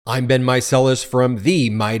I'm Ben Meiselas from the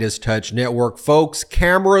Midas Touch Network. Folks,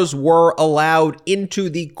 cameras were allowed into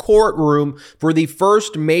the courtroom for the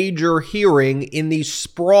first major hearing in the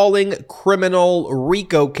sprawling criminal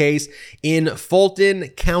RICO case in Fulton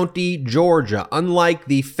County, Georgia. Unlike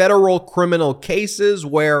the federal criminal cases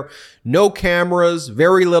where no cameras,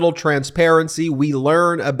 very little transparency, we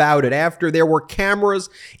learn about it after. There were cameras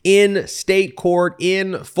in state court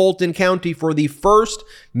in Fulton County for the first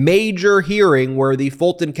major hearing where the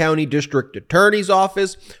Fulton County District Attorney's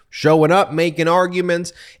Office showing up, making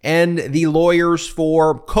arguments, and the lawyers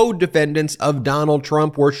for co-defendants of Donald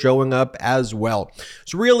Trump were showing up as well.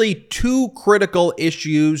 It's really two critical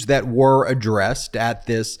issues that were addressed at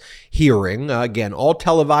this hearing. Again, all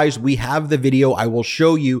televised. We have the video. I will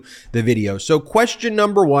show you the video. So question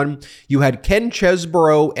number one, you had Ken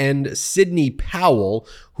Chesebro and Sidney Powell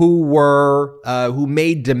who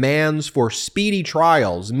made demands for speedy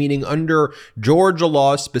trials, meaning under Georgia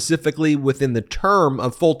law, specifically within the term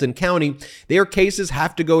of Fulton County, their cases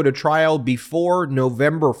have to go to trial before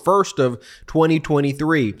November 1st of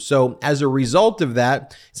 2023. So as a result of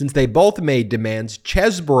that, since they both made demands,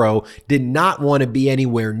 Chesebro did not want to be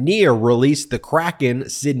anywhere near release the Kraken,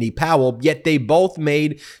 Sidney Powell, yet they both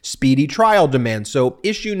made speedy trial demands. So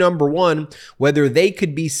issue number one, whether they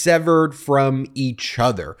could be severed from each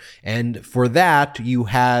other. And for that, you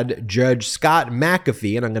had Judge Scott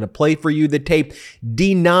McAfee, and I'm going to play for you the tape,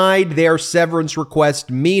 denied their severance request,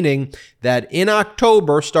 meaning that in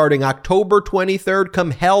October, starting October 23rd,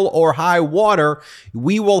 come hell or high water,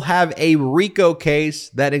 we will have a RICO case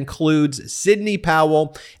that includes Sidney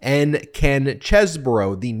Powell and Ken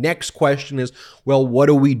Chesebro. The next question is, well, what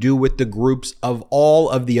do we do with the groups of all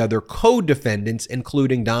of the other co-defendants,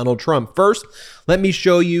 including Donald Trump? First, let me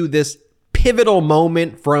show you this pivotal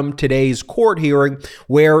moment from today's court hearing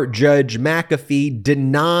where Judge McAfee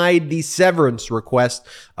denied the severance request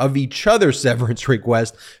of each other's severance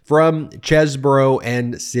request from Chesebro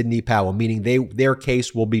and Sidney Powell, meaning their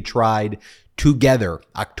case will be tried together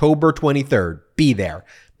October 23rd. Be there.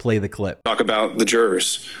 Play the clip. Talk about the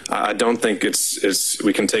jurors. I don't think it's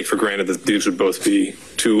we can take for granted that these would both be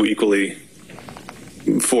two equally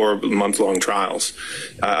 4-month-long trials.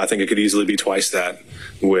 I think it could easily be twice that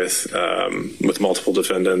with multiple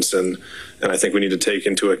defendants, and I think we need to take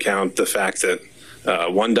into account the fact that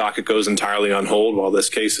one docket goes entirely on hold while this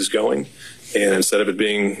case is going, and instead of it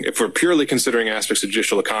being, if we're purely considering aspects of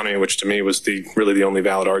judicial economy, which to me was really the only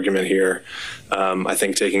valid argument here, I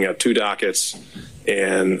think taking up two dockets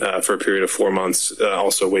and for a period of 4 months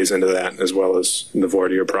also weighs into that, as well as the voir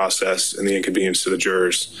dire process and the inconvenience to the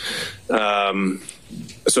jurors.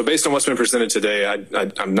 So based on what's been presented today,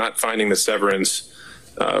 I'm not finding the severance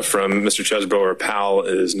from Mr. Chesebro or Powell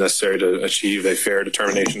is necessary to achieve a fair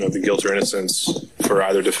determination of the guilt or innocence for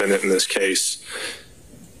either defendant in this case.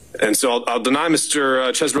 And so I'll deny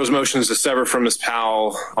Mr. Chesebro's motions to sever from Ms.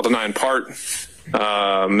 Powell. I'll deny in part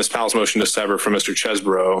Ms. Powell's motion to sever from Mr.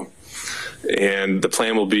 Chesebro. And the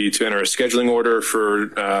plan will be to enter a scheduling order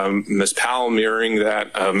for Ms. Powell mirroring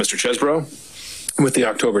that of Mr. Chesebro, with the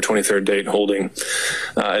October 23rd date holding.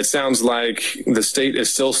 It sounds like the state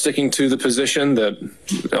is still sticking to the position that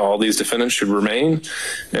all these defendants should remain,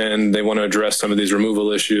 and they want to address some of these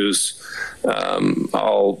removal issues. I'm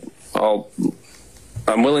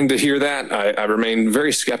willing to hear that. I remain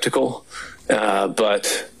very skeptical,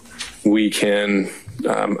 but we can.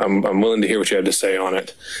 I'm willing to hear what you have to say on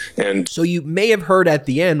it. And so you may have heard at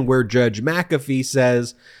the end where Judge McAfee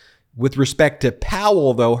says, with respect to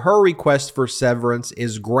Powell, though, her request for severance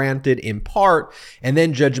is granted in part. And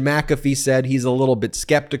then Judge McAfee said he's a little bit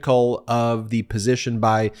skeptical of the position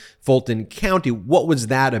by Fulton County. What was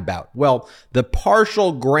that about? Well, the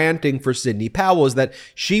partial granting for Sidney Powell is that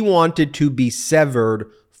she wanted to be severed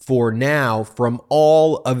for now from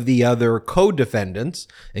all of the other co-defendants,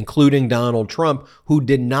 including Donald Trump, who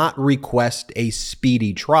did not request a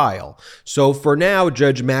speedy trial. So for now,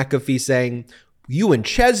 Judge McAfee saying, you and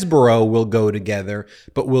Chesebro will go together,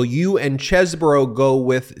 but will you and Chesebro go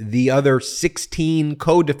with the other 16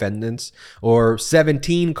 co-defendants or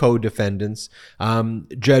 17 co-defendants?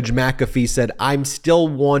 Judge McAfee said, I still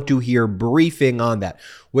want to hear briefing on that.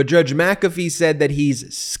 What Judge McAfee said that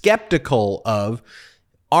he's skeptical of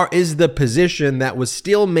is the position that was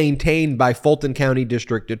still maintained by Fulton County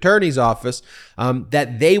District Attorney's Office,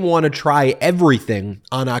 that they want to try everything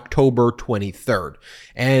on October 23rd.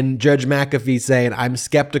 And Judge McAfee saying, I'm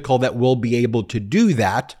skeptical that we'll be able to do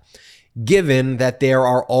that. given that there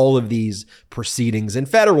are all of these proceedings in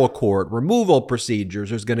federal court, removal procedures.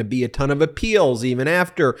 There's going to be a ton of appeals even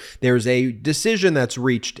after there's a decision that's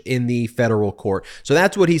reached in the federal court. So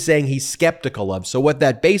that's what he's saying he's skeptical of. So what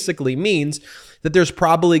that basically means that there's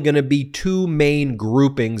probably going to be two main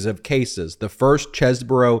groupings of cases. The first,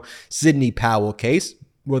 Chesebro-Sidney Powell case,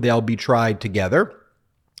 where they'll be tried together.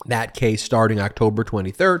 That case starting October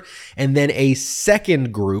 23rd, and then a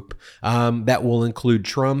second group that will include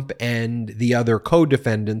Trump and the other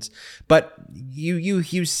co-defendants. But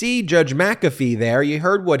you see Judge McAfee there. You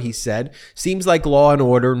heard what he said. Seems like law and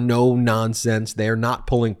order, no nonsense there, not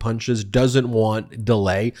pulling punches, doesn't want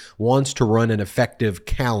delay, wants to run an effective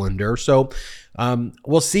calendar. So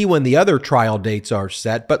we'll see when the other trial dates are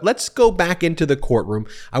set, but let's go back into the courtroom.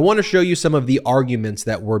 I want to show you some of the arguments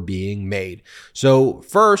that were being made. So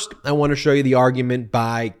first, I want to show you the argument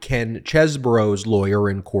by Ken Chesebro's lawyer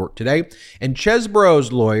in court today. And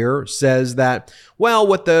Chesebro's lawyer says that, well,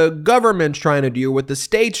 what the government's trying to do, what the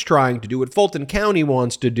state's trying to do, what Fulton County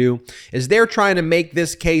wants to do, is they're trying to make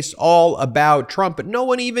this case all about Trump, but no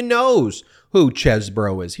one even knows who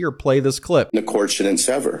Chesebro is. Here, play this clip. The court shouldn't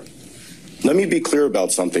sever. Let me be clear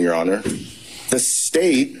about something, Your Honor. The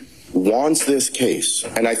state wants this case,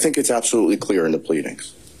 and I think it's absolutely clear in the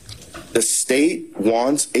pleadings. The state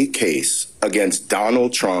wants a case against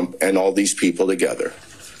Donald Trump and all these people together.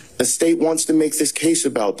 The state wants to make this case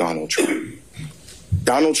about Donald Trump.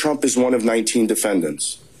 Donald Trump is one of 19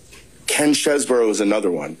 defendants. Ken Chesebro is another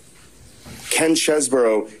one. Ken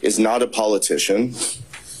Chesebro is not a politician.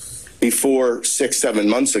 Before 6-7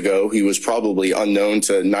 months ago, he was probably unknown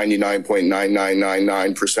to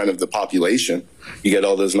 99.9999% of the population. You get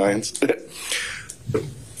all those nines?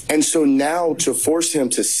 And so now to force him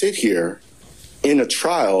to sit here in a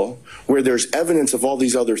trial where there's evidence of all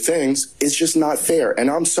these other things is just not fair. And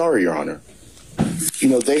I'm sorry, Your Honor. You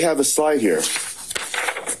know, they have a slide here.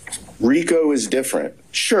 RICO is different.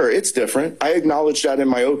 Sure, it's different. I acknowledged that in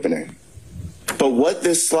my opening. But what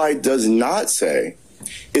this slide does not say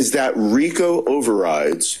is that RICO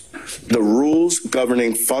overrides the rules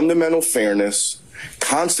governing fundamental fairness,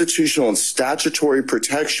 constitutional and statutory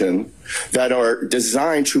protection that are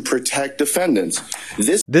designed to protect defendants.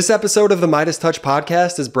 This episode of the Midas Touch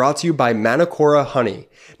podcast is brought to you by Manacora Honey.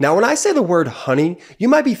 Now, when I say the word honey, you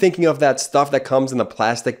might be thinking of that stuff that comes in the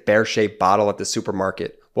plastic bear-shaped bottle at the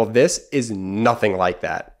supermarket. Well, this is nothing like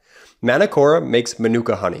that. Manacora makes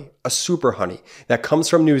Manuka honey, a super honey that comes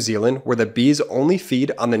from New Zealand where the bees only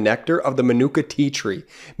feed on the nectar of the Manuka tea tree,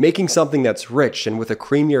 making something that's rich and with a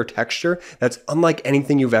creamier texture that's unlike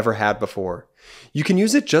anything you've ever had before. You can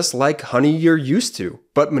use it just like honey you're used to,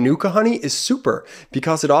 but Manuka honey is super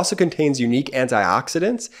because it also contains unique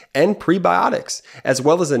antioxidants and prebiotics, as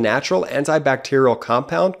well as a natural antibacterial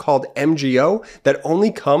compound called MGO that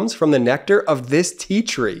only comes from the nectar of this tea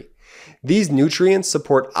tree. These nutrients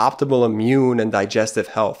support optimal immune and digestive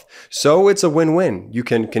health, so it's a win-win. You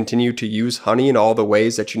can continue to use honey in all the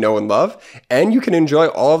ways that you know and love, and you can enjoy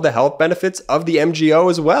all of the health benefits of the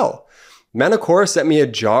MGO as well. Manacora sent me a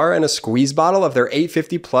jar and a squeeze bottle of their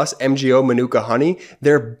 850 plus MGO Manuka honey,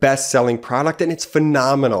 their best-selling product, and it's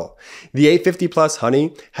phenomenal. The 850 plus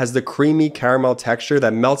honey has the creamy caramel texture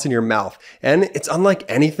that melts in your mouth, and it's unlike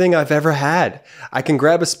anything I've ever had. I can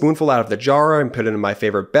grab a spoonful out of the jar and put it in my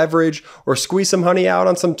favorite beverage, or squeeze some honey out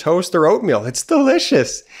on some toast or oatmeal. It's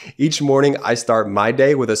delicious. Each morning, I start my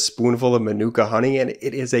day with a spoonful of Manuka honey, and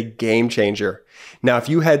it is a game changer. Now, if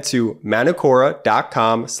you head to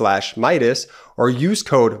manacora.com/Midas or use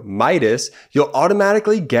code Midas, you'll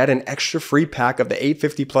automatically get an extra free pack of the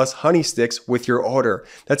 850 plus honey sticks with your order.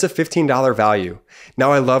 That's a $15 value.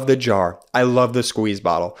 Now, I love the jar. I love the squeeze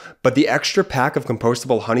bottle, but the extra pack of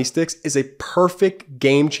compostable honey sticks is a perfect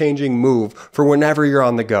game-changing move for whenever you're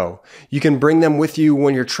on the go. You can bring them with you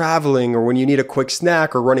when you're traveling or when you need a quick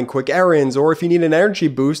snack or running quick errands, or if you need an energy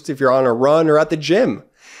boost if you're on a run or at the gym.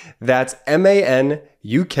 That's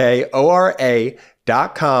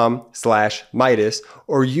manukora.com/Midas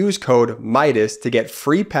or use code Midas to get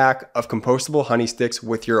free pack of compostable honey sticks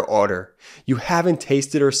with your order. You haven't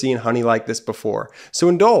tasted or seen honey like this before, so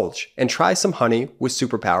indulge and try some honey with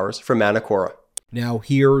superpowers from Manacora. Now,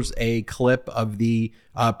 here's a clip of the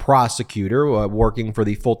prosecutor working for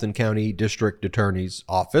the Fulton County District Attorney's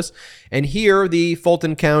Office. And here, the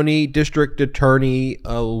Fulton County District Attorney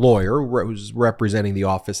lawyer, who's representing the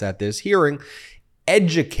office at this hearing,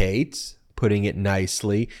 educates putting it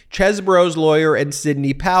nicely, Chesebro's lawyer and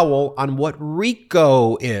Sidney Powell on what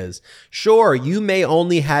RICO is. Sure, you may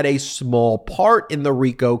only had a small part in the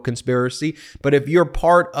RICO conspiracy, but if you're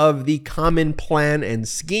part of the common plan and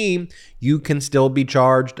scheme, you can still be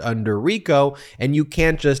charged under RICO, and you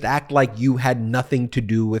can't just act like you had nothing to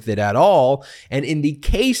do with it at all. And in the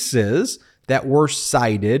cases that were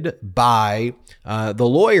cited by the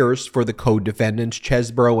lawyers for the co-defendants,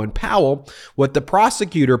 Chesebro and Powell, what the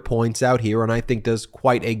prosecutor points out here, and I think does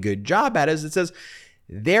quite a good job at, is it says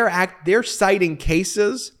they're citing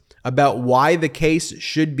cases about why the case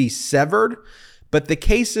should be severed, but the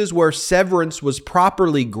cases where severance was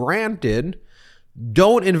properly granted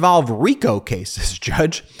don't involve RICO cases,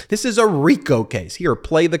 Judge. This is a RICO case. Here,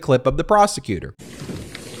 play the clip of the prosecutor.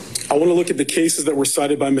 I want to look at the cases that were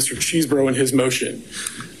cited by Mr. Chesebro in his motion.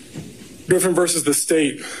 Griffin versus the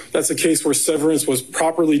state, that's a case where severance was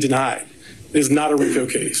properly denied. It is not a RICO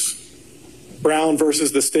case. Brown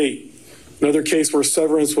versus the state, another case where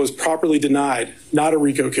severance was properly denied, not a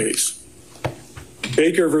RICO case.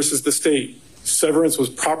 Baker versus the state, severance was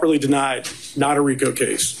properly denied, not a RICO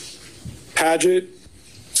case. Padgett,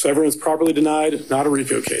 severance properly denied, not a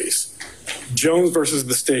RICO case. Jones versus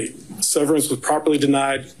the state, severance was properly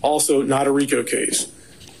denied, also not a RICO case.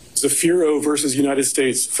 Zafiro versus United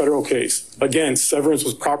States, federal case. Again, severance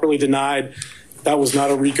was properly denied. That was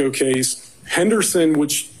not a RICO case. Henderson,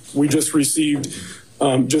 which we just received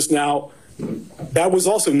just now, that was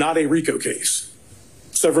also not a RICO case.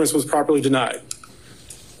 Severance was properly denied.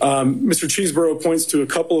 Mr. Chesebro points to a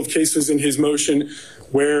couple of cases in his motion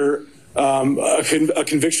where a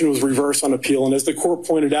conviction was reversed on appeal. And as the court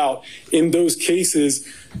pointed out, in those cases,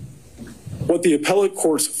 what the appellate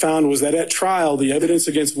courts found was that at trial, the evidence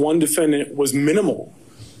against one defendant was minimal,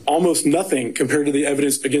 almost nothing compared to the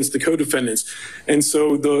evidence against the co-defendants. And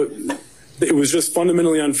so it was just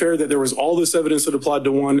fundamentally unfair that there was all this evidence that applied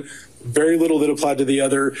to one, very little that applied to the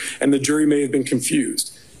other, and the jury may have been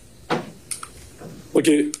confused. Look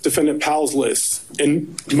at Defendant Powell's list,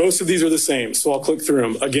 and most of these are the same, so I'll click through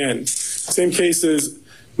them. Again, same cases,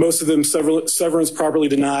 most of them severance properly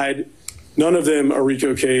denied, none of them a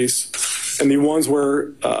RICO case, and the ones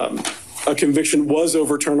where a conviction was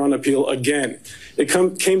overturned on appeal, again, it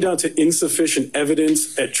came down to insufficient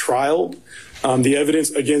evidence at trial. The evidence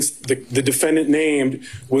against the defendant named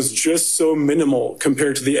was just so minimal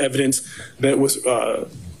compared to the evidence that was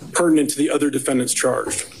pertinent to the other defendants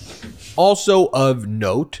charged. Also of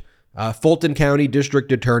note, Fulton County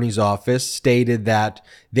District Attorney's Office stated that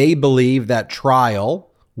they believe that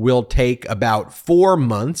trial will take about 4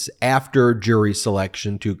 months after jury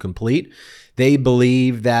selection to complete. They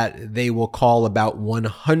believe that they will call about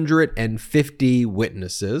 150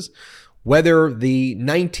 witnesses. Whether the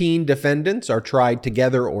 19 defendants are tried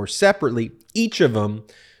together or separately, each of them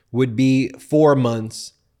would be 4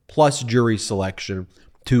 months plus jury selection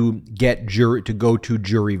to go to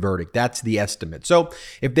jury verdict. That's the estimate. So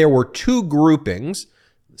if there were two groupings,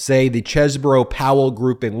 say the Chesebro Powell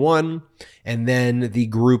grouping 1, and then the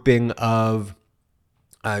grouping of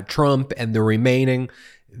Trump and the remaining,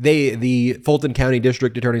 the Fulton County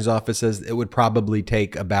District Attorney's Office says it would probably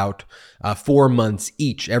take about 4 months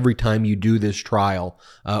each every time you do this trial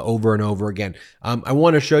over and over again. I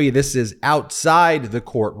want to show you, this is outside the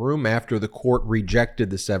courtroom after the court rejected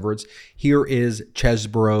the severance. Here is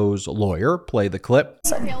Chesebro's lawyer. Play the clip.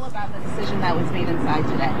 How do you feel about the decision that was made inside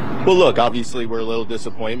today? Well, look, obviously we're a little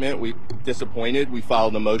disappointed. We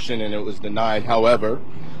filed a motion and it was denied. However,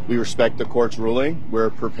 we respect the court's ruling. We're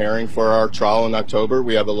preparing for our trial in October.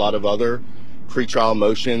 We have a lot of other pretrial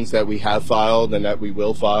motions that we have filed and that we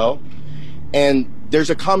will file. And there's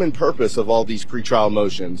a common purpose of all these pretrial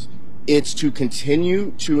motions. It's to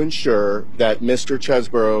continue to ensure that Mr.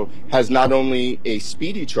 Chesebro has not only a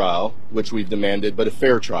speedy trial, which we've demanded, but a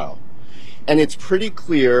fair trial. And it's pretty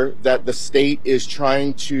clear that the state is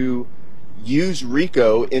trying to use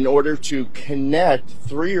RICO in order to connect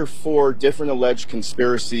 3 or 4 different alleged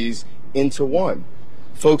conspiracies into one.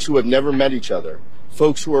 Folks who have never met each other,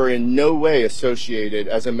 folks who are in no way associated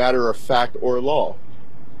as a matter of fact or law.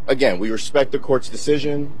 Again, we respect the court's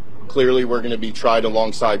decision. Clearly, we're going to be tried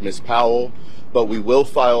alongside Ms. Powell, but we will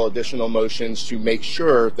file additional motions to make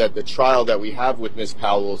sure that the trial that we have with Ms.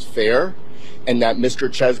 Powell is fair and that Mr.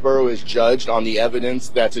 Chesebro is judged on the evidence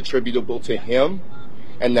that's attributable to him,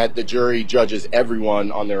 and that the jury judges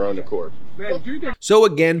everyone on their own accord. So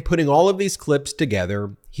again, putting all of these clips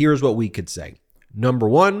together, here's what we could say. Number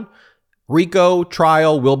 1, RICO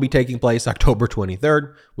trial will be taking place October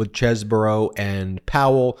 23rd with Chesebro and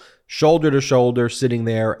Powell shoulder to shoulder sitting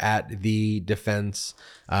there at the defense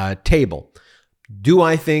table. Do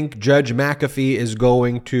I think Judge McAfee is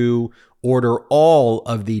going to order all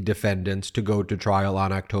of the defendants to go to trial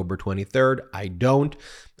on October 23rd. I don't.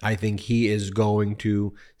 I think he is going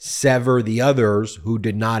to sever the others who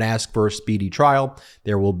did not ask for a speedy trial.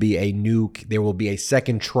 There will be a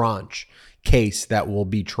second tranche case that will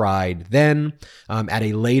be tried then at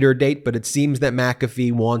a later date. But it seems that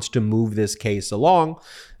McAfee wants to move this case along,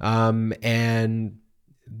 and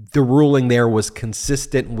the ruling there was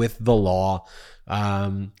consistent with the law.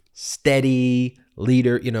 Steady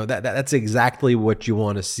leader, that's exactly what you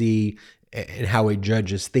want to see, and how a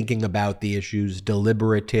judge is thinking about the issues: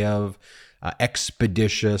 deliberative,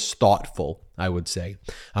 expeditious, thoughtful, I would say.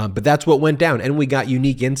 But that's what went down, and we got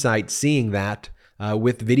unique insight seeing that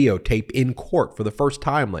with videotape in court for the first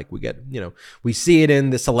time. Like we see it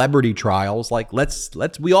in the celebrity trials. Like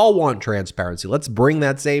we all want transparency. Let's bring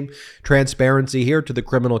that same transparency here to the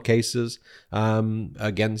criminal cases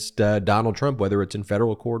against Donald Trump, whether it's in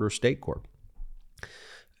federal court or state court.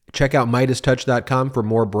 Check out MidasTouch.com for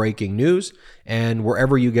more breaking news. And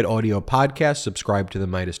wherever you get audio podcasts, subscribe to the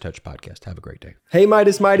Midas Touch podcast. Have a great day. Hey,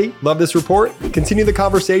 Midas Mighty. Love this report? Continue the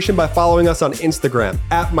conversation by following us on Instagram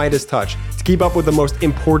 @MidasTouch to keep up with the most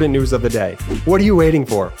important news of the day. What are you waiting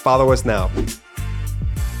for? Follow us now.